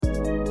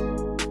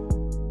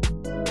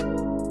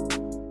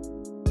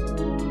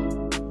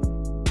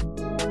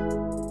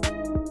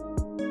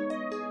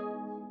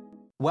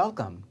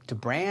Welcome to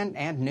Brand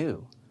and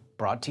New,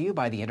 brought to you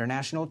by the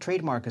International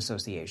Trademark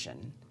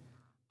Association.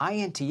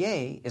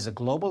 INTA is a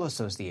global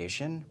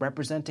association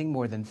representing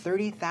more than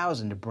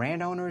 30,000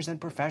 brand owners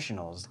and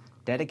professionals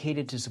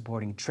dedicated to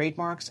supporting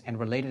trademarks and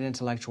related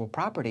intellectual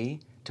property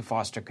to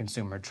foster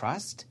consumer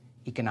trust,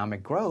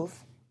 economic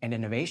growth, and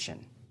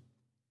innovation.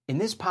 In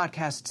this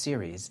podcast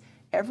series,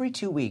 every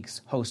 2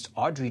 weeks, host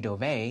Audrey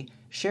Dove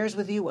shares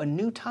with you a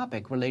new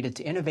topic related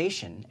to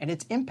innovation and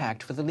its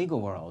impact for the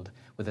legal world,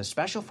 with a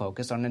special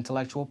focus on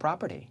intellectual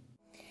property.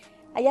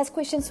 I ask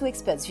questions to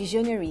experts,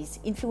 visionaries,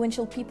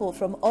 influential people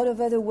from all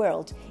over the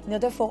world in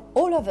order for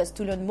all of us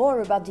to learn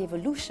more about the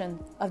evolution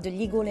of the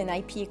legal and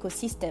IP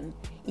ecosystem,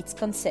 its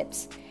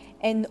concepts,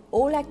 and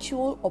all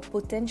actual or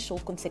potential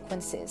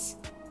consequences,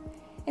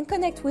 and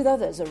connect with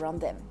others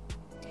around them.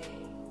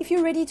 If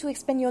you're ready to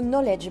expand your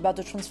knowledge about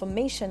the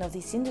transformation of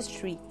this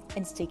industry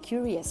and stay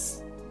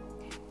curious,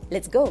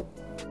 let's go!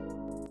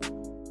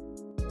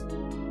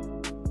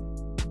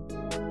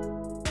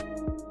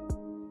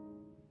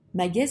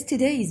 My guest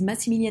today is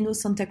Massimiliano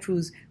Santa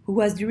Cruz, who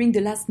was during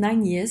the last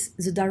 9 years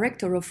the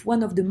director of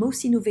one of the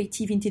most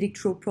innovative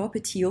intellectual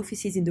property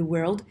offices in the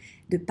world,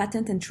 the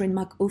Patent and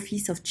Trademark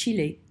Office of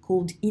Chile,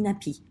 called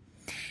INAPI.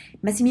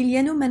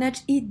 Massimiliano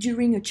managed it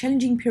during a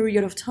challenging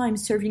period of time,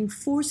 serving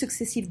 4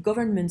 successive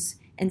governments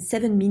and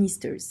 7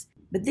 ministers.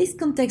 But this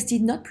context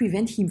did not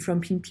prevent him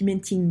from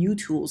implementing new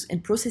tools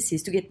and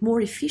processes to get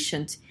more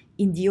efficient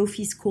in the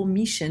office's core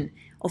mission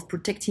of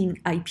protecting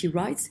IP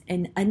rights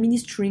and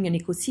administering an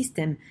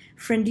ecosystem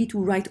friendly to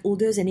right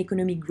holders and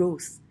economic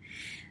growth.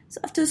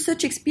 So after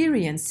such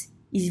experience,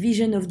 his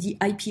vision of the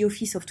IP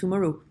office of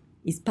tomorrow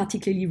is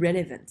particularly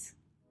relevant.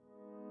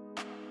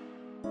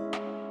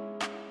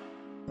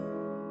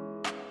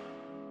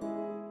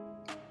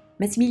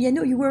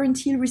 Massimiliano, you were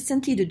until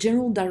recently the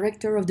General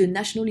Director of the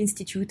National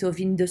Institute of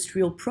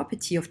Industrial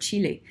Property of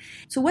Chile.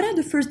 So what are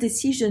the first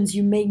decisions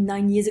you made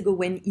 9 years ago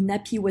when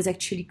INAPI was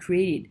actually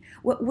created?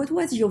 What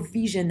was your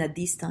vision at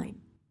this time?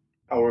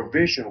 Our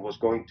vision was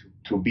going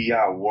to be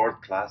a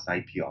world-class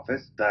IP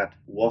office that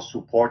was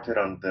supported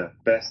on the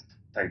best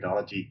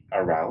technology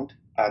around,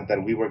 and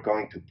that we were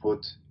going to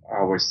put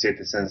our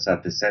citizens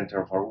at the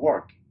center of our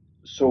work.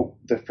 So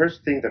the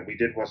first thing that we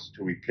did was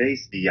to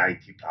replace the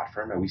IT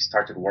platform, and we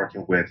started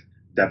working with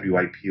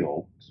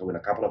WIPO. So in a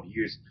couple of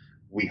years,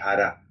 we had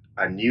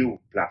a new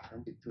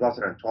platform. In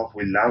 2012,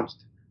 we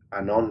launched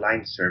an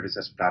online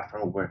services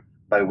platform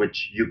by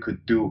which you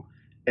could do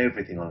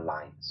everything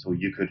online. So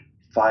you could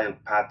file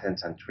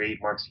patents and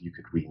trademarks, you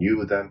could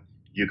renew them,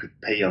 you could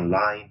pay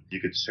online,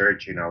 you could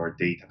search in our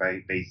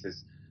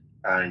databases,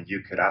 and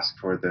you could ask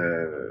for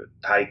the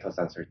titles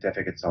and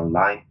certificates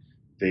online.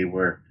 They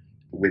were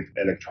with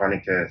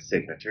electronic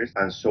signatures,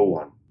 and so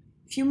on.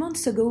 A few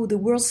months ago, the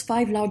world's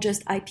 5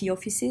 largest IP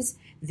offices,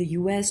 the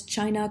US,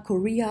 China,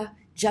 Korea,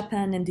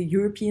 Japan, and the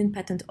European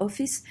Patent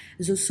Office,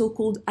 the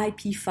so-called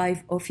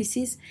IP5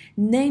 offices,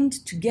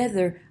 named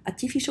together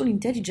artificial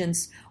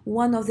intelligence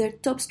one of their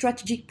top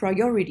strategic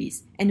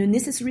priorities and a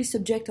necessary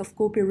subject of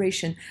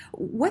cooperation.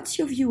 What's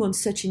your view on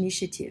such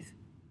initiative?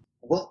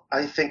 Well,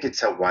 I think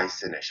it's a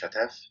wise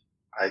initiative.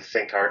 I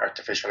think our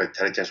artificial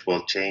intelligence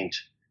will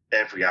change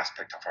every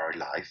aspect of our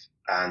life,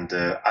 and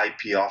the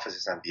IP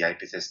offices and the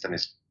IP system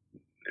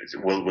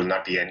will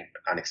not be an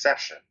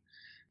exception.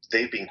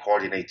 They've been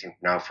coordinating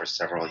now for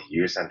several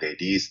years, and the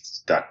idea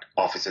is that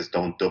offices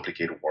don't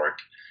duplicate work,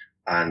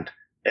 and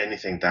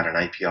anything that an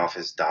IP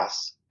office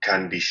does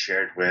can be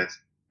shared with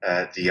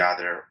the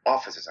other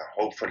offices, and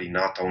hopefully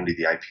not only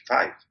the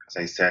IP5. As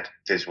I said,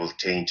 this will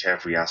change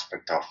every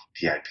aspect of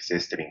the IP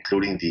system,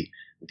 including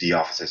the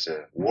office's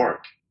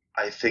work.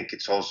 I think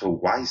it's also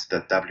wise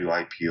that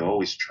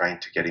WIPO is trying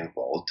to get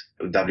involved.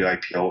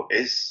 WIPO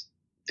is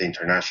the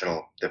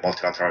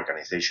multilateral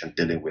organization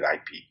dealing with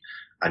IP.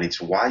 And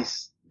it's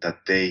wise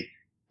that they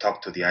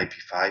talk to the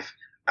IP5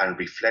 and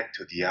reflect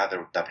to the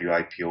other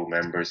WIPO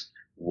members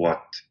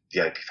what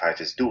the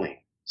IP5 is doing.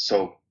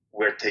 So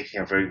we were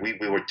taking a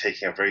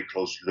very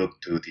close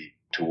look to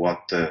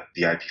what the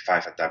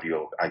IP5 and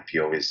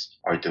WIPO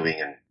are doing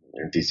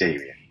in this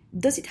area.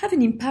 Does it have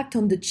an impact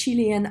on the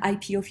Chilean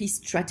IP office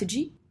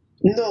strategy?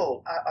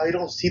 No, I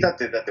don't see that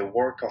the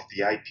work of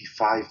the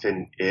IP5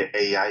 and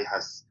AI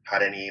has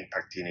had any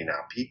impact in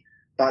INAPI,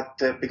 but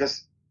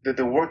because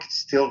the work is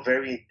still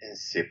very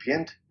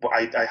incipient,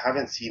 I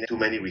haven't seen too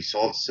many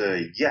results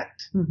yet.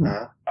 Mm-hmm.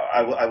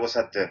 I was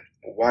at the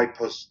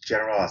WIPO's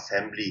General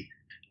Assembly.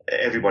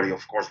 Everybody,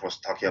 of course, was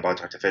talking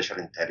about artificial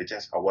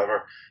intelligence.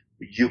 However,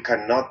 you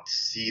cannot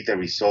see the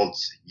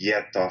results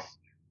yet of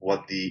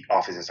what the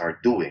offices are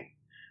doing.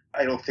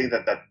 I don't think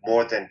that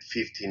more than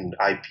 15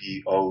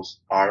 IPOs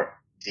are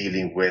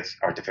dealing with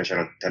artificial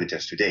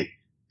intelligence today.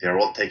 They're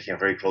all taking a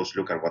very close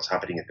look at what's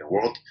happening in the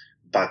world,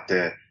 but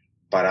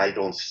I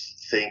don't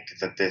think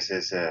that this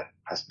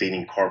has been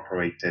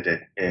incorporated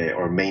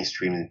or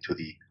mainstreamed into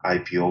the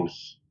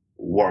IPO's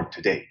work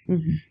today.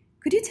 Mm-hmm.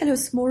 Could you tell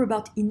us more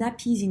about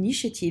INAPI's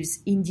initiatives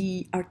in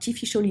the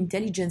artificial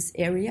intelligence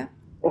area?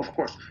 Of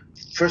course.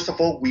 First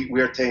of all,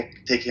 we are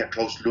taking a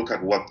close look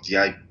at what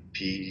the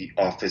IP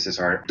offices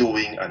are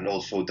doing, and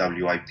also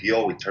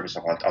WIPO in terms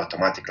of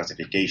automatic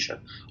classification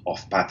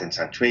of patents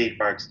and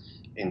trademarks,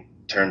 in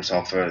terms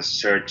of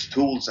search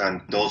tools,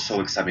 and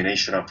also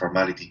examination and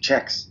formality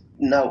checks.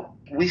 Now,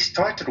 we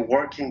started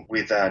working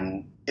with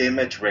an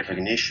image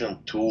recognition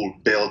tool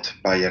built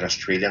by an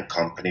Australian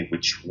company,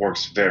 which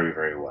works very,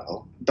 very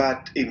well.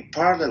 But in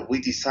parallel,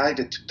 we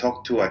decided to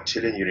talk to a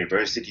Chilean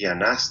university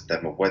and ask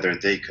them whether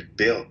they could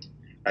build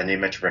an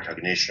image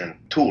recognition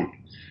tool.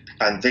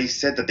 And they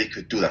said that they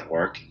could do that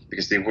work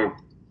because they were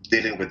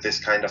dealing with this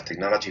kind of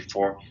technology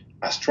for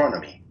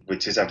astronomy,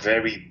 which is a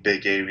very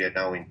big area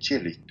now in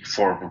Chile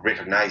for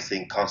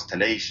recognizing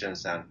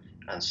constellations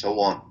and so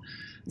on.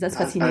 That's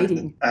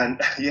fascinating.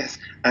 And yes,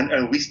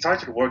 and we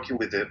started working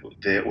with the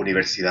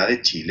Universidad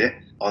de Chile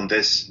on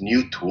this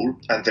new tool,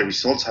 and the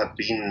results have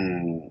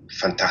been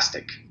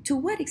fantastic. To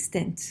what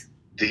extent?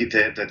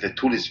 The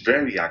tool is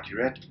very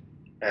accurate.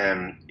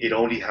 It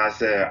only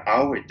has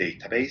our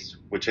database,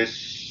 which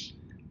is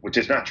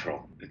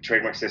natural. The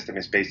trademark system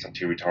is based on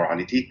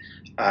territoriality,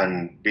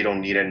 and we don't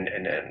need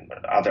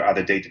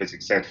other database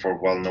except for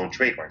well-known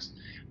trademarks.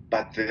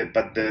 But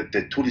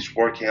the tool is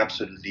working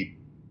absolutely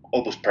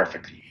almost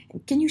perfectly.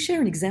 Can you share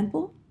an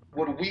example?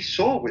 What we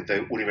saw with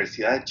the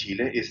Universidad de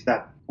Chile is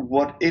that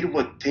what it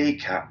would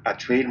take a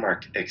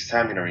trademark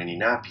examiner in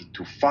INAPI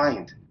to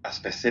find a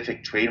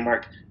specific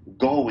trademark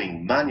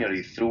going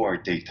manually through our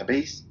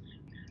database.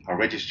 Our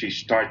registry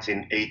starts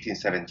in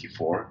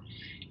 1874.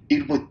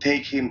 It would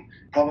take him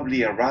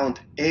probably around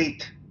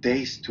 8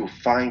 days to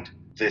find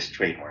this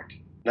trademark.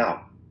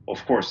 Now,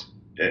 of course,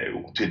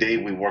 today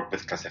we work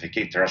with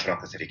international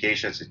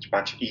classifications. It's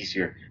much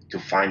easier to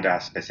find a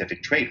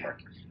specific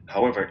trademark.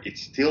 However,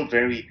 it's still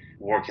very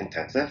work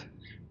intensive,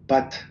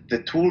 but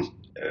the tool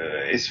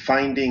is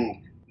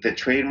finding the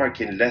trademark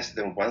in less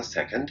than 1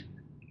 second,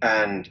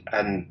 and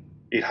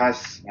it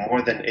has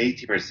more than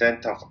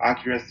 80% of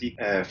accuracy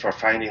for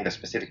finding the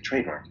specific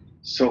trademark.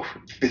 So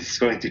this is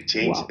going to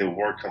change the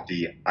work of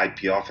the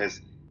IP office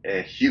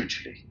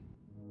hugely.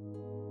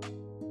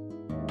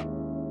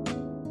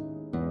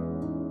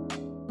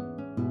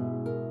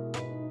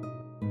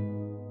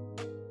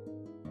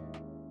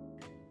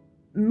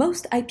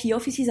 Most IP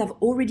offices have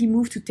already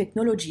moved to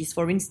technologies,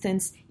 for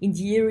instance, in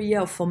the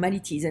area of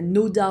formalities, and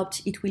no doubt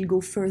it will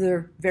go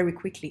further very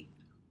quickly.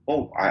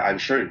 Oh, I'm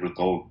sure it will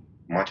go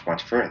much,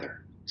 much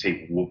further.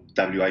 Say,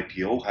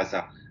 WIPO has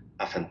a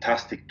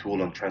fantastic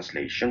tool on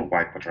translation,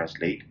 WIPO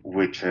Translate,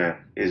 which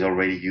is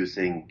already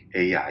using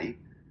AI.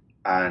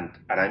 And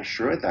I'm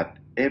sure that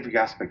every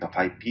aspect of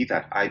IP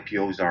that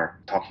IPOs are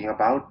talking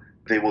about,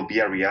 they will be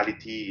a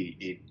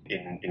reality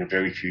in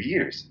very few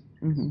years.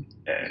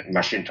 Mm-hmm.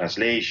 Machine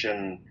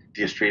translation.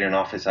 The Australian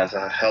office has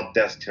a help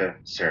desk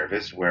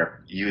service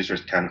where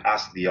users can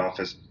ask the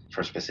office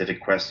for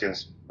specific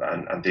questions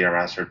and they are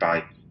answered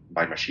by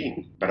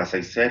machine. But as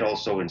I said,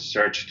 also in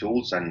search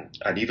tools and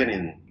even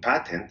in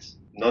patents,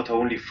 not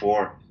only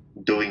for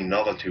doing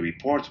novelty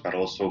reports, but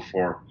also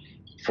for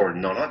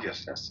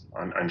non-obviousness.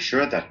 I'm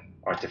sure that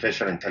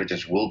artificial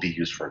intelligence will be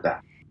used for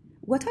that.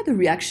 What are the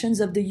reactions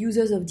of the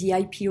users of the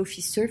IP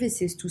office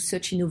services to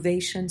such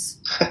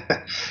innovations?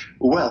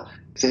 Well,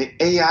 the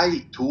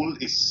AI tool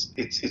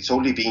it's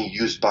only being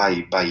used by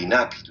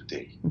INAPI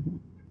today. Mm-hmm.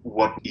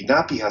 What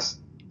INAPI has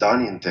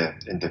done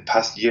in the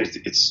past years,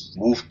 it's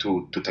moved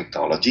to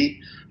technology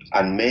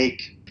and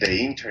make the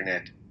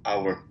internet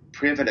our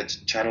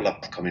privileged channel of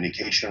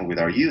communication with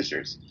our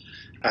users.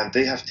 And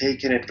they have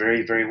taken it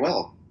very, very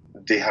well.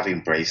 They have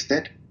embraced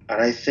it.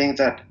 And I think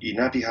that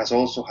INAPI has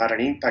also had an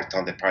impact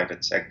on the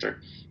private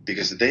sector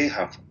because they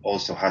have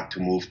also had to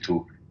move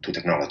to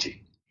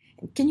technology.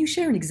 Can you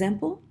share an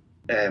example?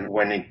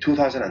 When in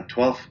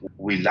 2012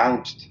 we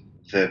launched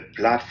the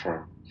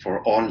platform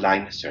for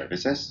online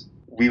services,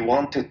 we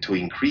wanted to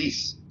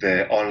increase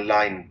the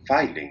online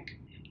filing.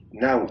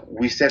 Now,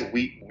 we said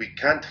we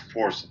can't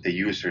force the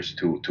users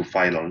to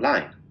file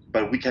online,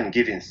 but we can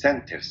give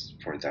incentives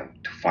for them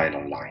to file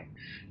online.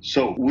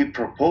 So we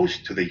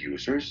proposed to the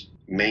users,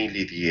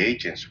 mainly the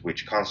agents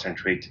which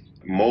concentrate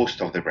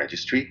most of the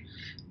registry,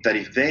 that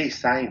if they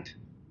signed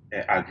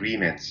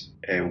agreements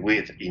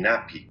with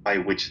INAPI by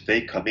which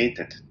they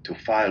committed to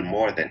file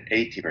more than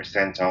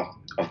 80%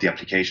 of the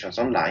applications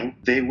online,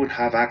 they would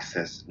have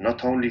access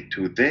not only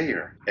to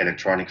their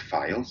electronic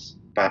files,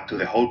 but to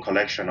the whole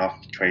collection of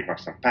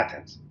trademarks and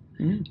patents.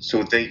 Mm.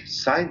 So they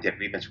signed the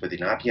agreements with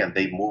INAPI and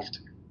they moved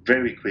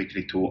very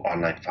quickly to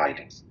online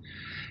filings.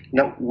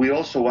 Now, we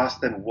also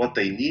asked them what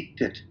they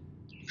needed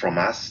from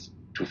us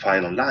to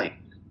file online.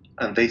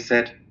 And they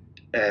said,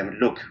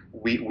 look,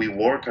 we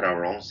work on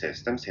our own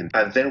systems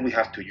and then we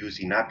have to use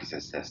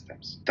INAPI's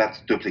systems. That's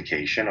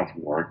duplication of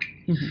work.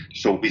 Mm-hmm.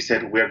 So we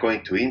said we're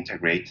going to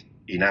integrate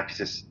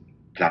INAPI's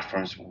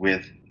platforms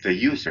with the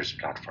users'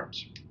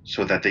 platforms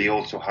so that they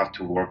also have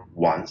to work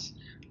once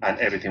and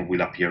everything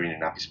will appear in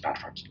INAPI's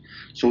platforms.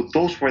 So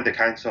those were the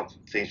kinds of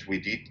things we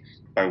did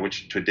by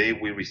which today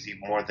we receive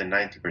more than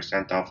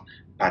 90% of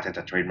patent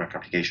and trademark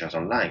applications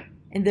online.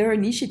 And there are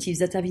initiatives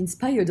that have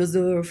inspired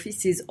other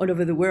offices all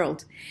over the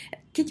world.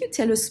 Can you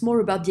tell us more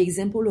about the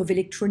example of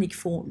electronic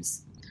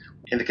forms?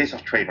 In the case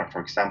of trademark,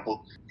 for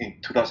example, in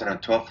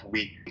 2012,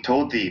 we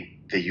told the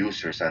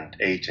users and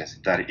agents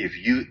that if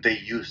they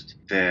used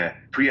the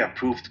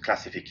pre-approved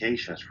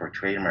classifications for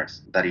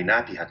trademarks that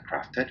INAPI had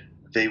crafted,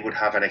 they would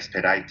have an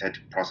expedited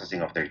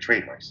processing of their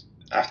trademarks.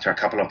 After a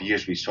couple of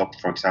years, we saw,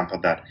 for example,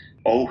 that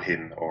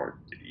OHIM or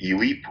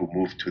UIPU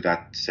moved to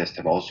that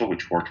system also,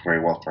 which worked very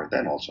well for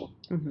them also.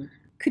 Mm-hmm.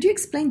 Could you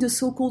explain the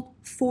so-called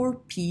 4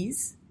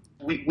 Ps?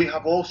 We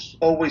have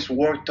always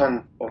worked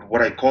on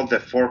what I call the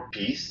 4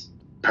 Ps: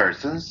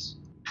 persons,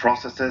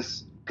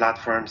 processes,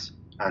 platforms,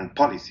 and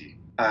policy.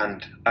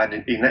 And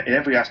in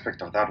every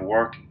aspect of that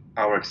work,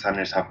 our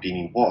examiners have been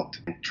involved.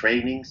 In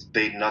trainings,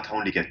 they not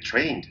only get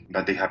trained,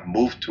 but they have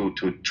moved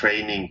to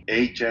training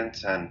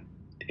agents. And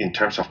in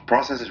terms of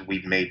processes,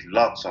 we've made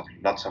lots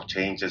of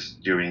changes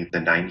during the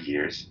 9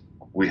 years.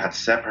 We had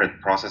separate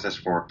processes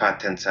for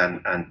patents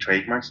and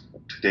trademarks.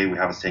 Today we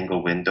have a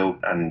single window,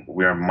 and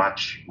we are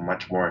much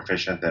more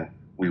efficient than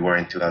we were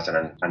in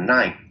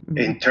 2009. Mm-hmm.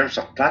 In terms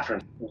of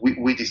platforms,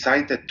 we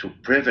decided to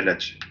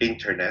privilege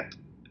internet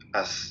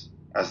as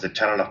the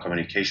channel of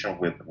communication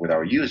with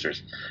our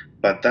users.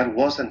 But that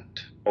wasn't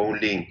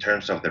only in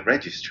terms of the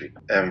registry.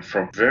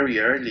 From very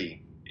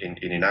early in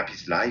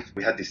INAPI's life,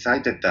 we had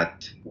decided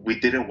that we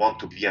didn't want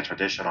to be a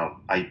traditional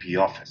IP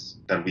office,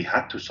 that we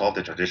had to solve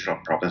the traditional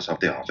problems of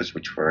the office,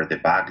 which were the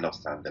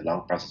backlogs and the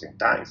long processing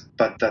times,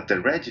 but that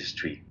the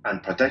registry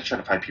and protection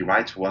of IP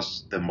rights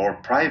was the more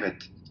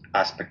private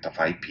aspect of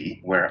IP,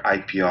 where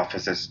IP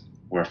offices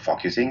were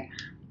focusing.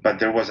 But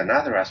there was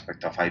another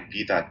aspect of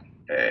IP that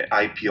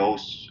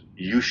IPOs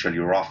usually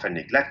or often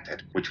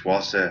neglected, which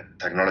was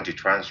technology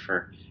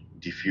transfer,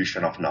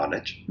 diffusion of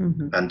knowledge,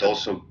 mm-hmm. and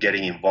also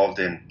getting involved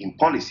in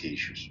policy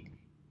issues.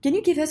 Can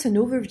you give us an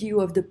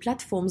overview of the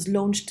platforms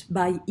launched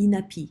by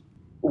INAPI?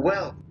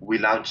 Well, we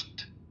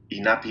launched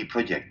INAPI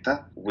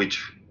Proyecta,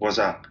 which was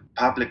a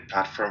public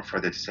platform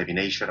for the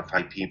dissemination of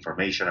IP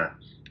information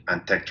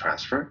and tech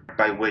transfer,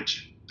 by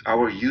which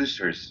our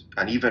users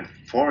and even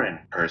foreign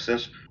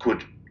persons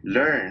could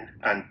learn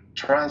and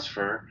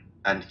transfer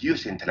and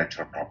use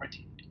intellectual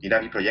property.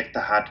 INAPI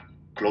Proyecta had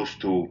close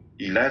to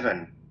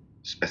 11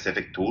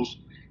 specific tools: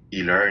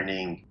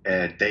 e-learning,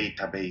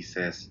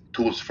 databases,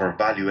 tools for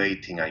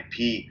evaluating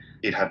IP.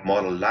 It had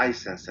model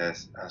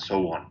licenses, and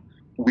so on.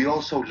 We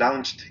also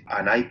launched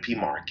an IP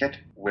market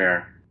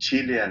where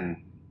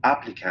Chilean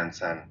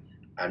applicants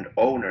and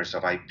owners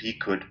of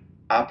IP could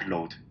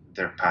upload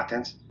their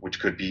patents, which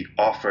could be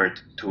offered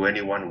to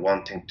anyone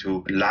wanting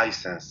to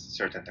license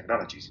certain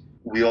technologies.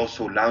 We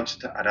also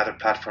launched another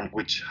platform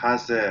which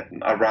has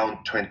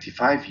around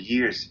 25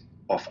 years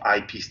of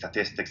IP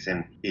statistics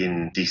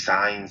in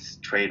designs,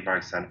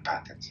 trademarks, and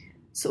patents.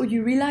 So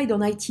you relied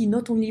on IT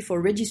not only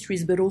for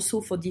registries, but also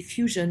for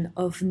diffusion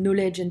of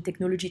knowledge and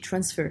technology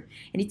transfer.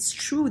 And it's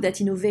true that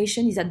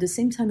innovation is at the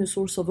same time a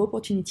source of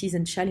opportunities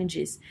and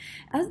challenges.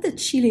 Has the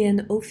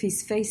Chilean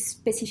office faced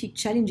specific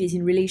challenges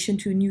in relation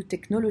to new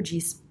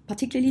technologies,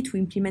 particularly to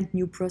implement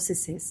new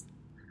processes?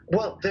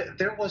 Well,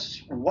 there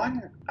was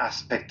one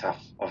aspect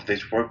of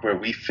this work where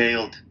we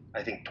failed,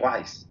 I think,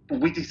 twice.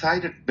 We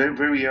decided very,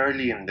 very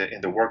early in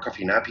the work of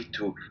INAPI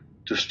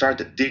to start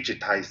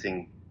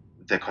digitizing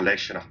the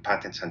collection of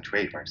patents and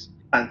trademarks.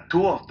 And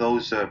two of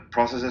those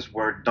processes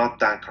were not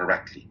done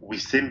correctly. We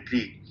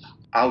simply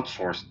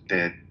outsourced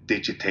the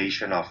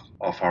digitization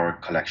of our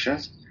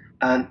collections,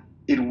 and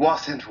it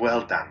wasn't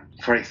well done.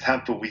 For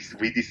example,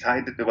 we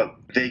decided that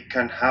they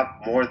can have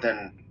more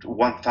than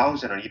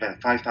 1,000 or even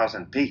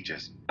 5,000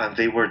 pages, and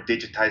they were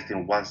digitized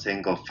in one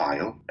single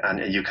file.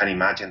 And you can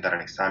imagine that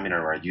an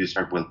examiner or a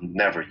user will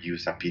never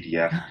use a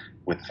PDF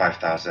with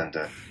 5,000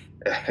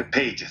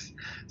 pages.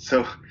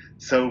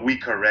 So we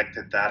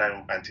corrected that,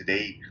 and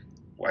today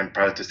I'm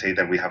proud to say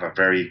that we have a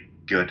very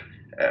good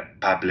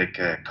public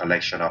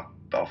collection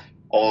of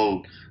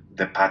all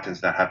the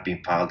patents that have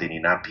been filed in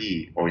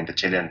INAPI or in the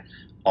Chilean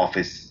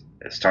office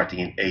starting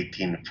in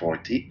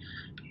 1840,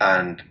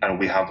 and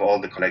we have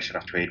all the collection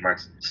of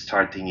trademarks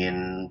starting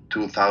in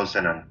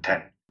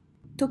 2010.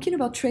 Talking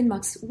about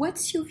trademarks,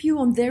 what's your view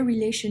on their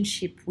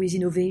relationship with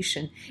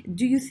innovation?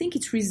 Do you think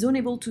it's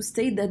reasonable to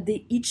state that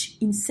they each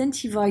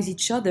incentivize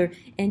each other,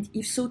 and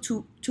if so,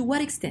 to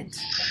what extent?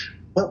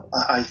 Well,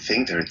 I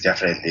think there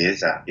definitely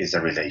is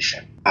a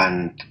relation.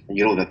 And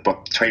you know that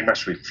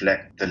trademarks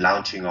reflect the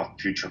launching of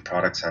future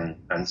products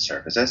and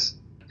services.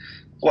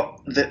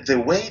 Well, the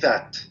way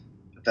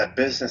that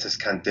businesses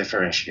can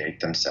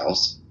differentiate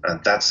themselves,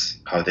 and that's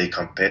how they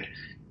compete,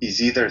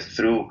 is either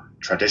through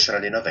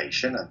traditional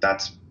innovation, and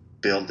that's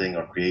building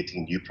or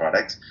creating new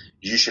products,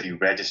 usually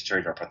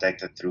registered or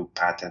protected through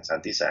patents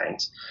and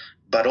designs,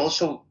 but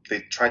also they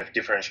try to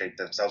differentiate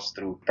themselves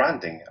through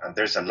branding, and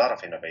there's a lot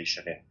of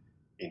innovation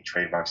in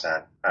trademarks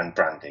and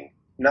branding.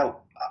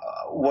 Now,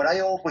 what I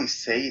always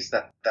say is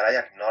that I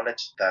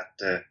acknowledge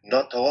that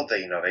not all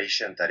the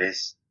innovation that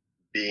is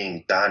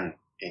being done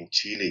in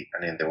Chile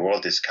and in the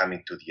world is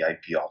coming to the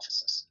IP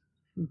offices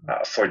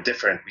for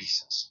different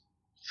reasons.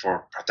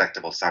 for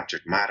protectable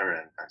subject matter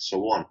and so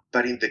on.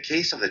 But in the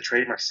case of the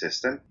trademark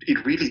system,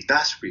 it really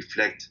does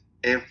reflect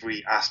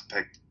every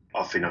aspect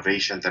of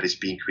innovation that is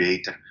being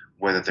created,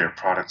 whether they're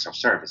products or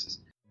services.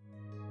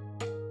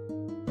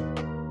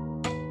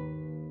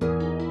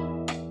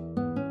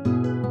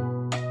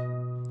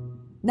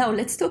 Now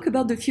let's talk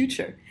about the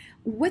future.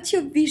 What's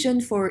your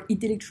vision for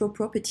intellectual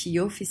property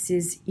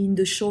offices in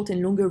the short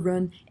and longer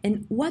run,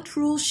 and what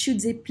role should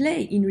they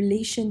play in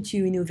relation to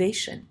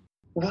innovation?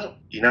 Well,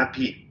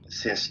 INAPI,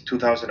 since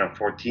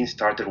 2014,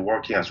 started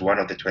working as one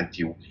of the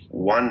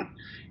 21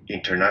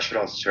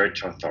 international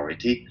search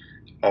authority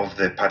of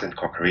the Patent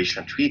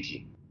Cooperation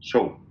Treaty.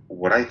 So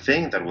what I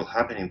think that will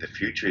happen in the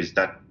future is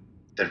that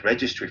the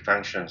registry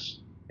functions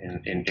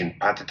in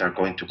patent are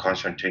going to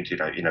concentrate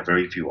in a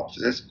very few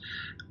offices.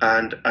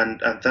 And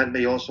that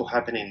may also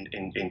happen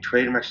in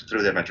trademarks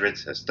through the Madrid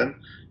system.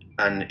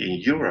 And in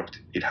Europe,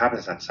 it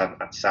happens at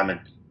some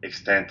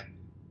extent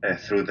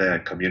through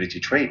the community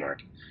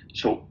trademark.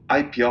 So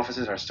IP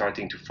offices are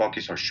starting to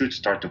focus, or should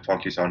start to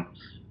focus on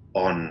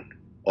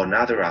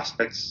other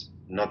aspects,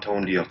 not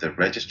only of the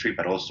registry,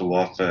 but also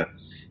of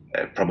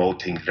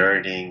promoting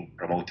learning,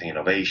 promoting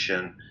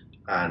innovation,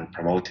 and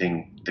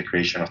promoting the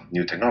creation of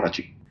new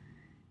technology.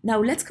 Now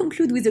let's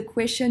conclude with a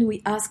question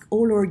we ask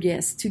all our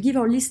guests to give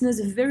our listeners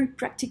a very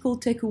practical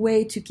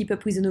takeaway to keep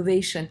up with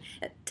innovation.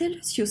 Tell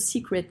us your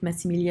secret,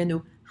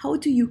 Massimiliano. How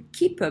do you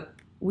keep up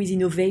with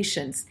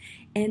innovations?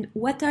 And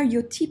what are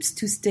your tips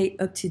to stay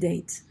up to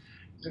date?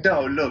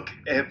 No, look,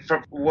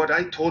 from what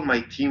I told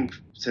my team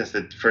since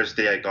the first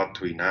day I got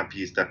to INAPI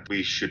is that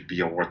we should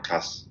be a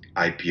world-class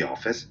IP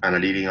office and a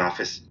leading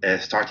office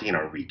starting in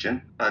our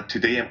region.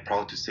 Today, I'm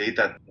proud to say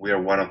that we are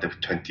one of the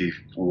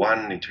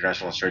 21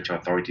 international search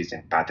authorities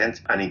in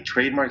patents. And in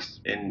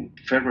trademarks, in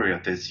February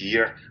of this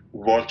year,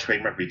 World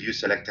Trademark Review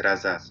selected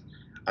us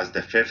as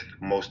the 5th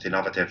most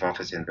innovative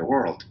office in the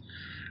world.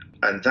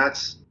 And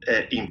that's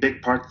in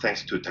big part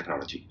thanks to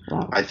technology.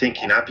 Wow. I think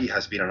INAPI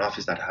has been an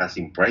office that has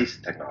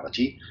embraced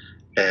technology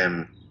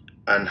and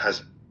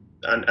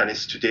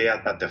is today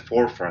at the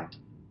forefront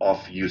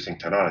of using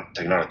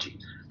technology.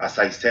 As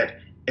I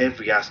said,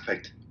 every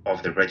aspect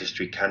of the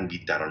registry can be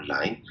done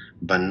online,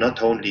 but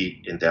not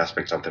only in the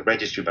aspects of the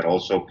registry, but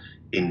also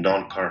in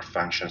non-core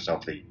functions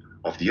of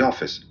the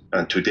office.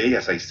 And today,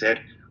 as I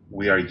said,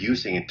 we are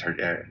using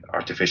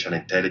artificial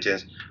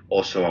intelligence,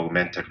 also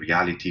augmented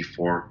reality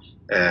for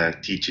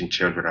teaching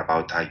children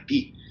about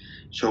IP.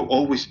 So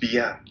always be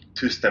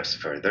 2 steps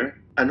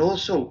further. And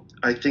also,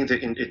 I think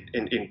that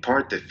in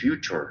part, the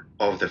future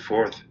of the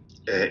 4th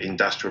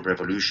industrial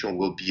revolution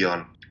will be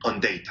on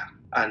data.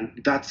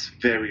 And that's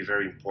very,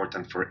 very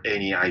important for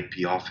any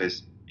IP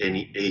office,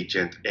 any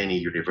agent, any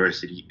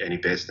university, any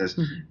business,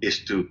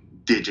 is to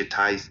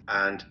digitize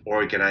and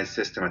organize,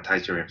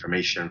 systematize your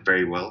information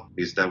very well,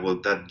 because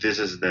this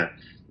is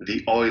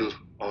the oil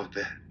of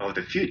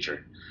the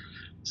future.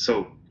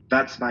 So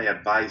that's my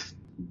advice.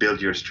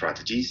 Build your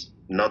strategies.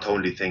 Not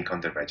only think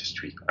on the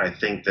registry. I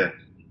think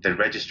the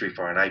registry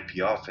for an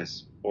IP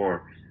office,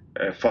 or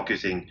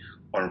focusing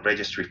on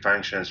registry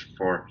functions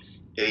for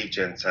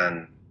agents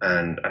and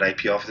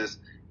IP offices,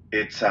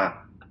 it's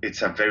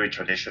a very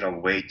traditional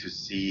way to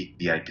see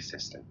the IP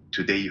system.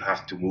 Today you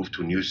have to move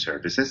to new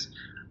services,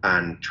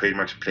 and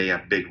trademarks play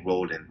a big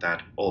role in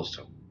that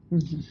also.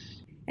 Mm-hmm.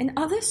 And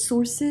are there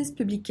sources,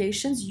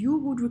 publications you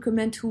would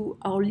recommend to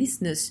our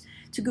listeners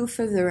to go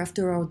further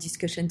after our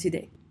discussion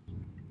today?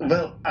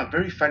 Well, a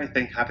very funny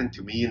thing happened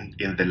to me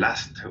in the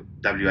last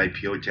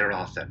WIPO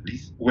General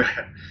Assemblies,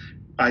 where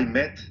I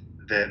met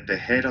the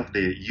head of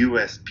the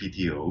US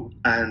PTO,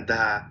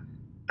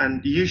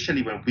 and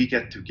usually when we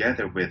get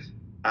together with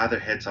other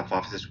heads of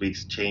offices, we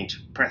exchange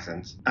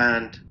presents.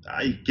 And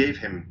I gave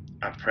him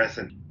a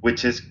present,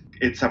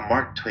 it's a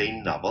Mark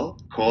Twain novel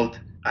called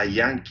A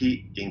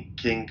Yankee in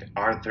King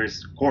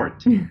Arthur's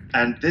Court.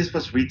 And this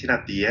was written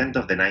at the end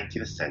of the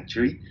 19th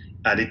century,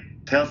 and it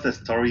tells the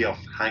story of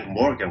Hank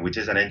Morgan, which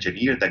is an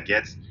engineer that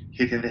gets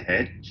hit in the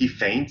head. He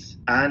faints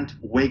and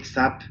wakes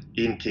up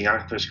in King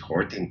Arthur's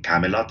Court in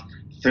Camelot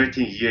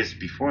 13 years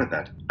before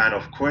that. And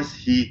of course,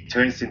 he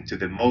turns into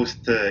the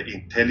most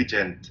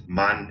intelligent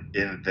man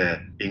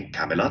in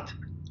Camelot.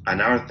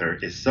 And Arthur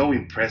is so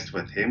impressed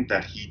with him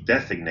that he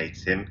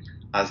designates him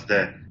as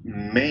the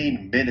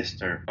main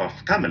minister of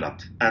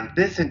Camelot. And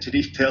this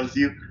engineer tells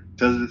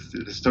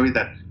the story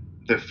that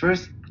the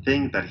first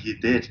thing that he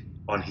did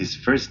on his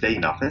first day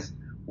in office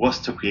was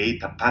to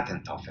create a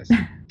patent office.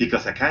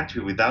 Because a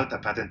country without a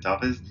patent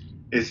office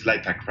is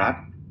like a crab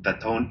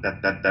that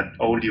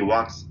only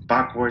walks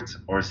backwards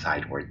or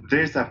sideways.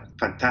 There's a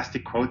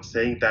fantastic quote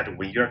saying that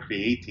when you're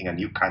creating a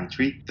new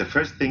country, the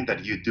first thing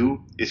that you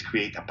do is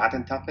create a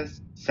patent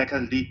office,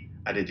 secondly,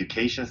 an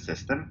education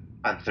system,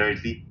 and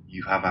thirdly,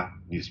 you have a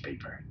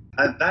newspaper.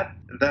 And that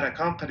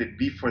accompanied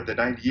me for the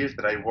 9 years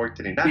that I worked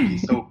in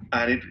INAPI.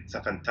 And it's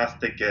a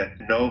fantastic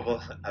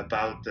novel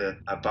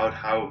about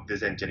how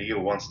this engineer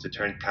wants to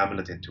turn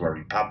Camelot into a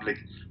republic,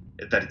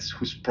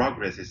 whose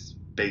progress is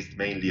based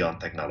mainly on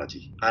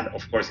technology and,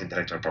 of course,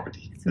 intellectual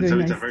property. It's It's a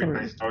nice very story.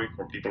 nice story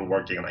for people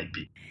working on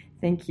IP.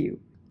 Thank you.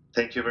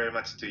 Thank you very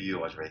much to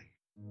you, Audrey.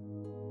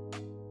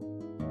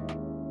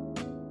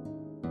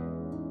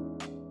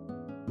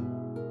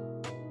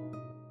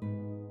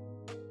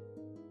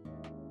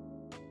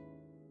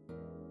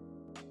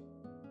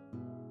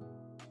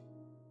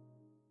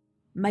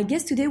 My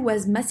guest today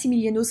was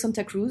Massimiliano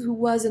Santa Cruz, who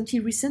was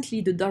until recently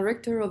the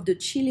director of the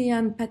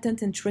Chilean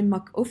Patent and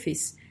Trademark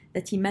Office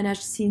that he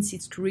managed since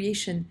its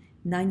creation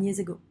 9 years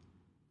ago.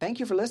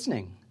 Thank you for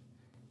listening.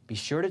 Be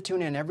sure to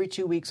tune in every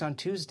 2 weeks on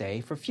Tuesday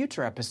for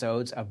future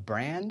episodes of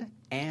Brand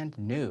and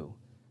New,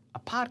 a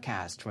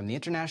podcast from the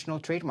International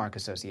Trademark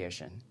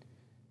Association.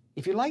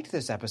 If you liked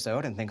this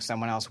episode and think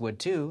someone else would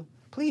too,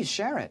 please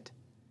share it.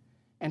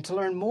 And to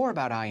learn more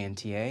about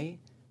INTA,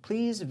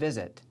 please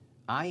visit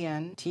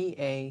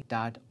INTA.org.